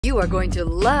You are going to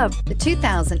love the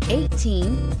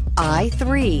 2018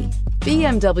 i3.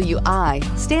 BMW i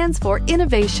stands for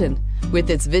innovation. With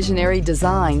its visionary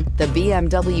design, the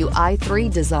BMW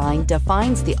i3 design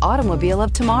defines the automobile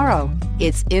of tomorrow.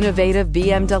 Its innovative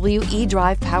BMW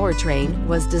eDrive powertrain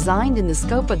was designed in the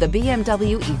scope of the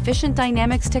BMW Efficient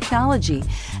Dynamics technology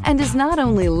and is not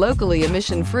only locally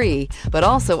emission-free, but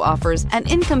also offers an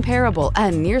incomparable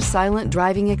and near-silent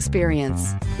driving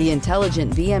experience. The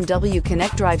intelligent BMW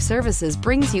Connect Drive services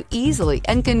brings you easily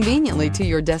and conveniently to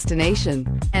your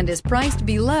destination and is priced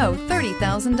below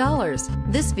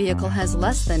 $30,000. This vehicle has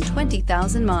less than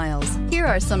 20,000 miles. Here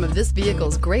are some of this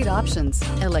vehicle's great options: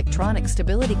 electronic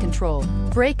stability control,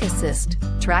 brake assist,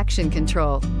 traction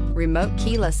control, remote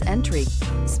keyless entry,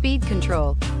 speed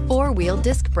control, four-wheel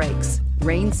disc brakes,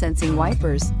 rain sensing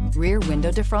wipers, rear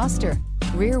window defroster,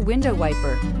 rear window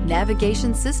wiper,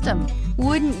 navigation system.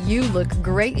 Wouldn't you look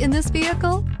great in this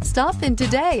vehicle? Stop in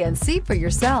today and see for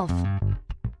yourself.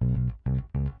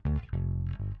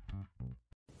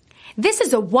 This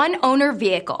is a one-owner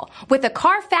vehicle with a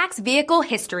Carfax Vehicle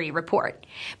History Report.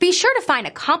 Be sure to find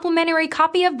a complimentary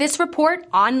copy of this report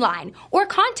online or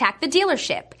contact the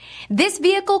dealership. This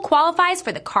vehicle qualifies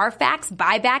for the Carfax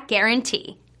Buyback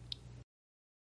Guarantee.